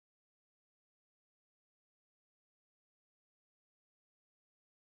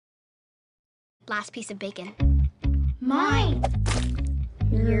Last piece of bacon. Mine.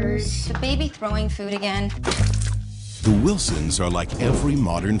 Yours. The baby throwing food again. The Wilsons are like every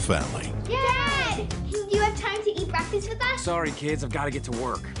modern family. Dad! Do you have time to eat breakfast with us? Sorry, kids, I've got to get to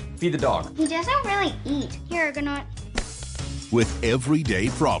work. Feed the dog. He doesn't really eat. Here, Argonaut. With everyday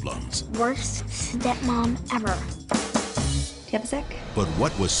problems. Worst stepmom ever. Do you have a sec? But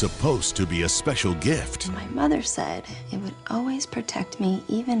what was supposed to be a special gift My mother said it would always protect me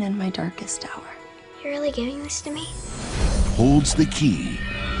even in my darkest hour. You're really giving this to me? holds the key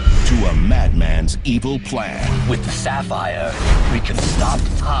to a madman's evil plan. With the sapphire, we can stop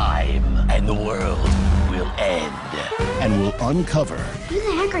time, and the world will end. And will uncover Who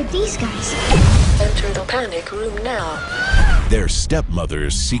the heck are these guys? Enter the panic room now. their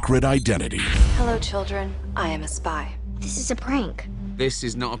stepmother's secret identity. Hello, children. I am a spy. This is a prank. This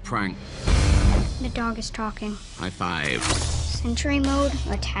is not a prank. The dog is talking. High five. Sentry mode?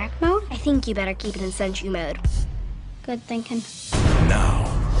 Attack mode? I think you better keep it in sentry mode. Good thinking. Now,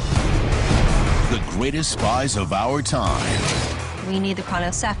 the greatest spies of our time We need the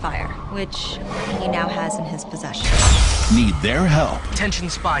Chrono Sapphire, which he now has in his possession. need their help Attention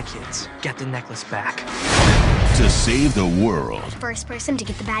spy kids, get the necklace back. to save the world. First person to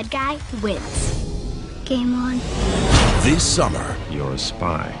get the bad guy wins. Game on. This summer, You're a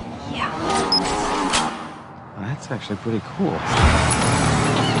spy. Yeah. That's actually pretty cool.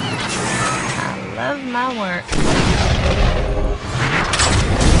 I love my work.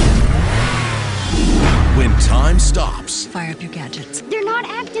 when time stops, Fire up your gadgets. They're not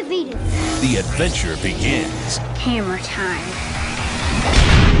activated. the adventure begins. Hammer time.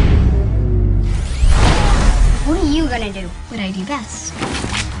 What are you gonna do? What I do best.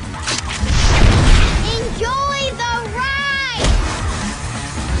 Enjoy the ride!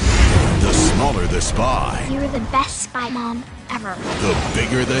 The smaller the spy, You're the best spy mom ever. the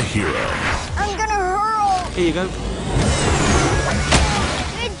bigger the hero. I'm gonna hurl! Here you go.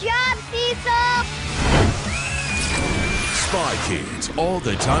 Good job, Cecil! Spy Kids, all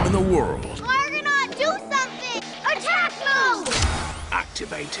the time in the world. Argonaut, do something! Attack mode!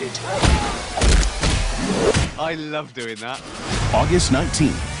 Activated. I love doing that. August 19th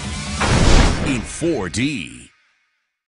in 4D.